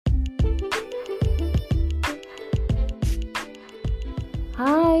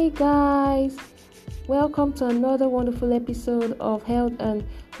Hi, guys. Welcome to another wonderful episode of Health and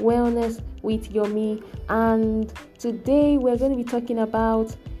Wellness with Yomi. And today we're going to be talking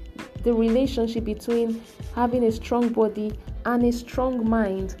about the relationship between having a strong body and a strong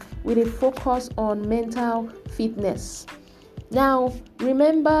mind with a focus on mental fitness. Now,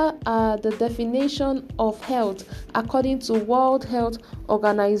 remember the definition of health according to World Health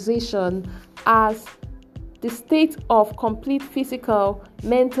Organization as the state of complete physical,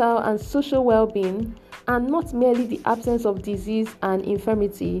 mental, and social well-being, and not merely the absence of disease and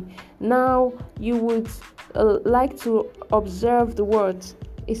infirmity. Now, you would like to observe the words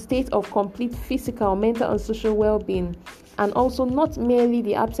a state of complete physical, mental, and social well-being, and also not merely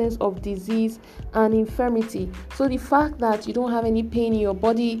the absence of disease and infirmity. So the fact that you don't have any pain in your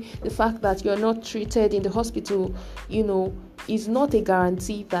body, the fact that you're not treated in the hospital, is not a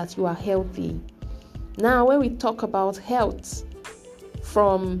guarantee that you are healthy. Now, when we talk about health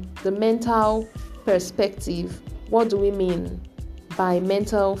from the mental perspective, what do we mean by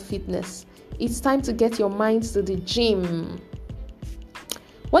mental fitness? It's time to get your mind to the gym.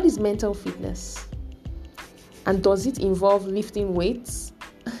 What is mental fitness? And does it involve lifting weights?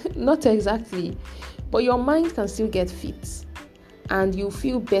 Not exactly, but your mind can still get fit and you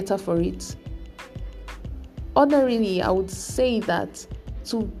feel better for it. Ordinarily, I would say that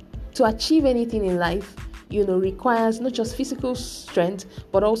to achieve anything in life, requires not just physical strength,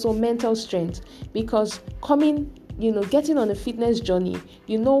 but also mental strength. Because getting on a fitness journey,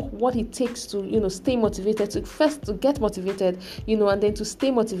 you know what it takes to, stay motivated, to get motivated, and then to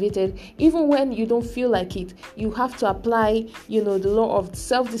stay motivated. Even when you don't feel like it, you have to apply, the law of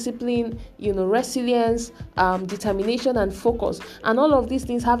self-discipline, resilience, determination, and focus. And all of these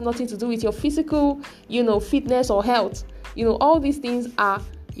things have nothing to do with your physical, fitness or health. All these things are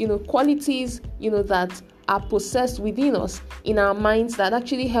qualities, that are possessed within us in our minds that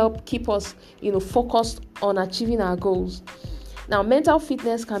actually help keep us, focused on achieving our goals. Now, mental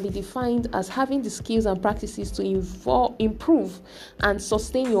fitness can be defined as having the skills and practices to improve and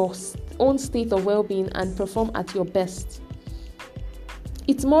sustain your own state of well-being and perform at your best.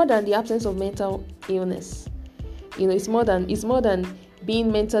 It's more than the absence of mental illness. It's more than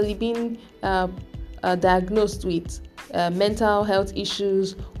being diagnosed with mental health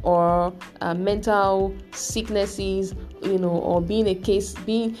issues or mental sicknesses, or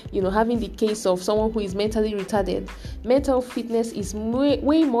having the case of someone who is mentally retarded. Mental fitness is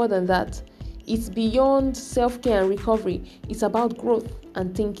way more than that. It's beyond self-care and recovery. It's about growth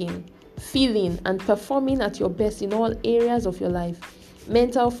and thinking, feeling, and performing at your best in all areas of your life.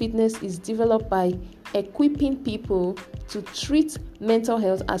 Mental fitness is developed by equipping people to treat mental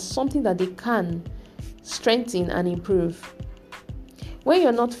health as something that they can strengthen and improve. When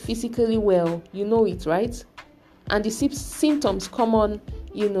you're not physically well, you know it, right? And the symptoms come on,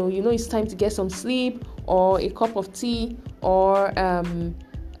 it's time to get some sleep or a cup of tea or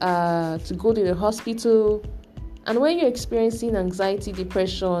to go to the hospital. And when you're experiencing anxiety,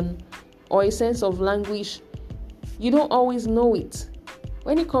 depression, or a sense of languish, you don't always know it.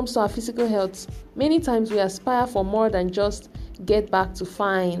 When it comes to our physical health, many times we aspire for more than just get back to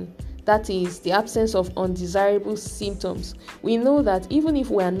fine. That is, the absence of undesirable symptoms. We know that even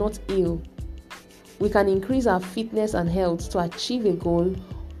if we are not ill, we can increase our fitness and health to achieve a goal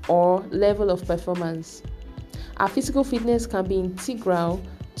or level of performance. Our physical fitness can be integral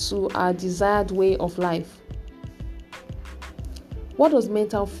to our desired way of life. What does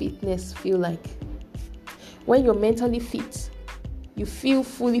mental fitness feel like? When you're mentally fit, you feel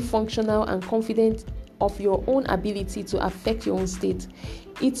fully functional and confident of your own ability to affect your own state.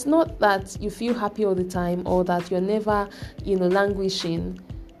 It's not that you feel happy all the time or that you're never, languishing.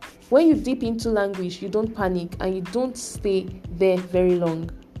 When you dip into languish, you don't panic and you don't stay there very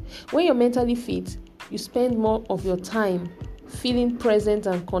long. When you're mentally fit, you spend more of your time feeling present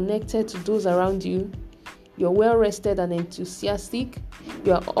and connected to those around you. You're well rested and enthusiastic.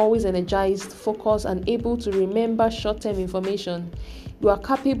 You are always energized, focused, and able to remember short-term information. You are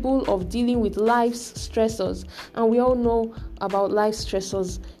capable of dealing with life's stressors, and we all know about life's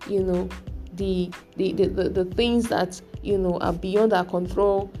stressors. The things that are beyond our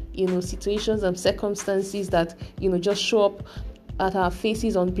control. Situations and circumstances that just show up at our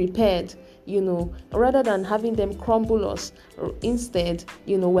faces unprepared. Rather than having them crumble us, instead,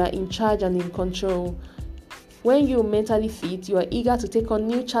 we're in charge and in control. When you're mentally fit, you are eager to take on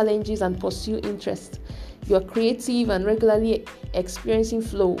new challenges and pursue interests. You are creative and regularly experiencing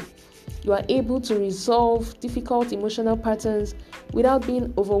flow. You are able to resolve difficult emotional patterns without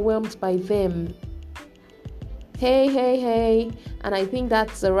being overwhelmed by them. Hey. And I think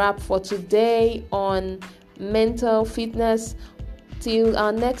that's a wrap for today on mental fitness. till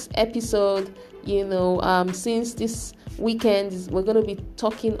our next episode. Since this weekend we're going to be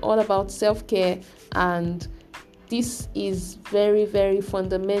talking all about self-care, and this is very, very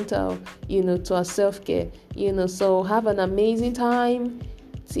fundamental, to our self-care. So have an amazing time.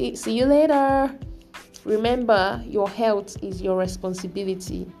 See you later. Remember, your health is your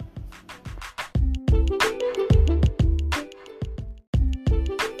responsibility.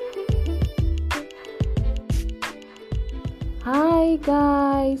 Hi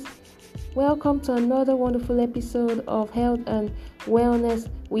guys, welcome to another wonderful episode of Health and Wellness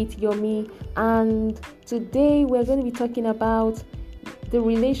with Yomi, and today we're going to be talking about the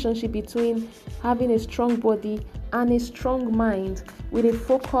relationship between having a strong body and a strong mind, with a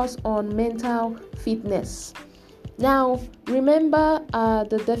focus on mental fitness. Now, remember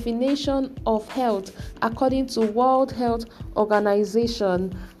the definition of health according to World Health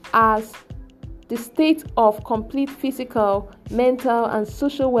Organization as the state of complete physical, mental, and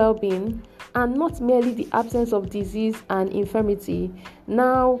social well-being, and not merely the absence of disease and infirmity.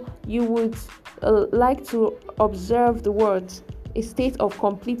 Now, you would like to observe the words a state of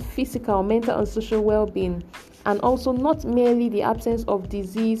complete physical, mental, and social well-being, and also not merely the absence of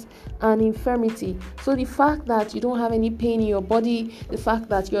disease and infirmity. So the fact that you don't have any pain in your body, the fact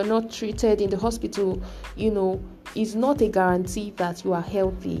that you're not treated in the hospital, is not a guarantee that you are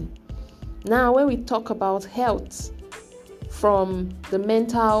healthy. Now, when we talk about health from the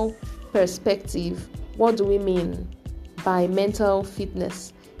mental perspective, what do we mean by mental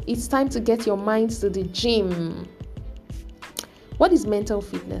fitness? It's time to get your minds to the gym. What is mental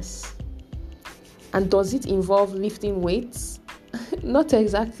fitness? And does it involve lifting weights? Not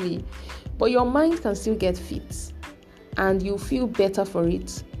exactly, but your mind can still get fit and you feel better for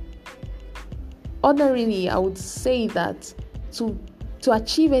it. Ordinarily, I would say that to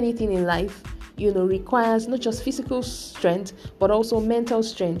achieve anything in life, requires not just physical strength, but also mental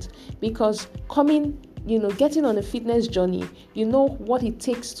strength. Because getting on a fitness journey, what it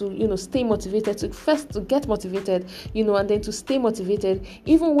takes to, stay motivated, to get motivated, and then to stay motivated,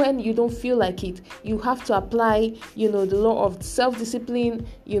 even when you don't feel like it. You have to apply, the law of self-discipline,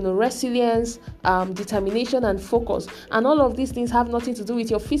 resilience, determination, and focus. And all of these things have nothing to do with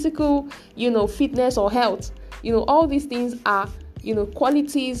your physical, fitness or health. All these things are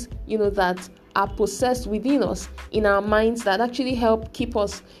qualities, that are possessed within us, in our minds, that actually help keep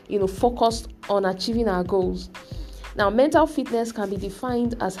us, focused on achieving our goals. Now, mental fitness can be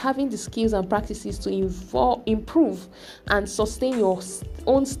defined as having the skills and practices to improve and sustain your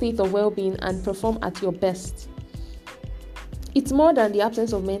own state of well-being and perform at your best. It's more than the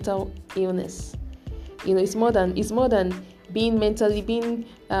absence of mental illness. It's more than being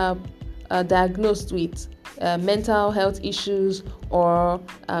diagnosed with mental health issues or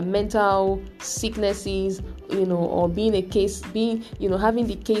mental sicknesses, or having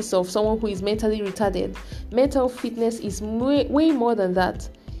the case of someone who is mentally retarded. Mental fitness is way more than that.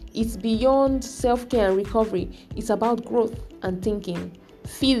 It's beyond self-care and recovery. It's about growth and thinking,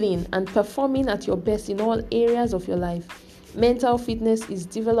 feeling, and performing at your best in all areas of your life. Mental fitness is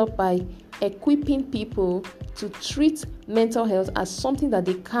developed by equipping people to treat mental health as something that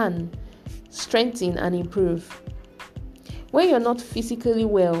they can strengthen and improve. When you're not physically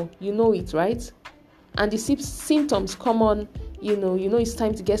well, it, right? And the symptoms come on, it's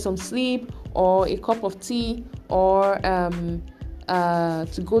time to get some sleep or a cup of tea or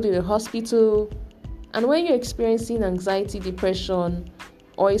to go to the hospital. And when you're experiencing anxiety, depression,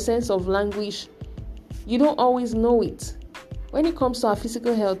 or a sense of languish, you don't always know it. When it comes to our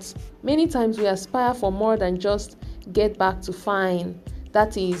physical health, many times we aspire for more than just get back to fine.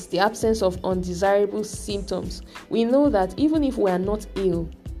 That is, the absence of undesirable symptoms. We know that even if we are not ill,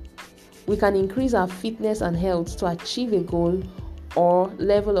 we can increase our fitness and health to achieve a goal or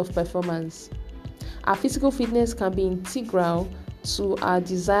level of performance. Our physical fitness can be integral to our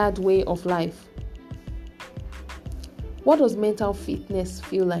desired way of life. What does mental fitness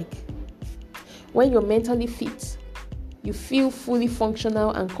feel like? When you're mentally fit, you feel fully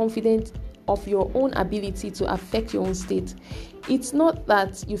functional and confident of your own ability to affect your own state. It's not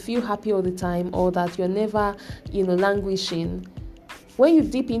that you feel happy all the time or that you're never, languishing. When you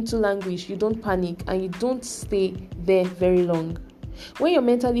dip into languish, you don't panic and you don't stay there very long. When you're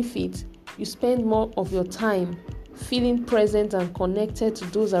mentally fit, you spend more of your time feeling present and connected to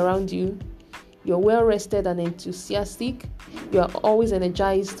those around you. You're well rested and enthusiastic. You are always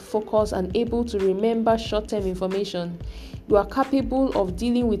energized, focused, and able to remember short-term information. You are capable of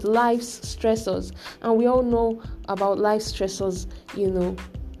dealing with life's stressors, and we all know about life stressors.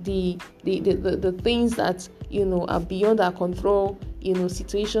 The things that are beyond our control.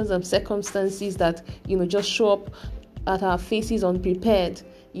 Situations and circumstances that just show up at our faces unprepared,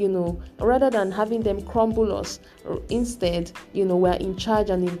 rather than having them crumble us. Instead, we're in charge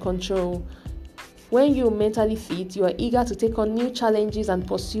and in control. When you're mentally fit, you are eager to take on new challenges and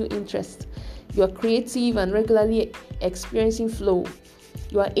pursue interests. You are creative and regularly experiencing flow.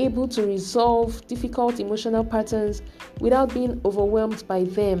 You are able to resolve difficult emotional patterns without being overwhelmed by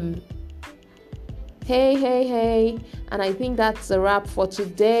them. Hey. And I think that's a wrap for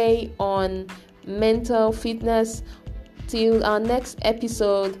today on mental fitness. Till our next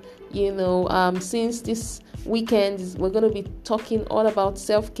episode, since this weekend, we're going to be talking all about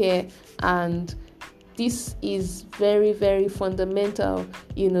self-care, and this is very, very fundamental,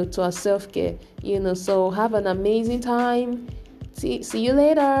 to our self-care, so have an amazing time. See you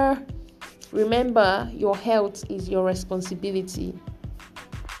later. Remember, your health is your responsibility.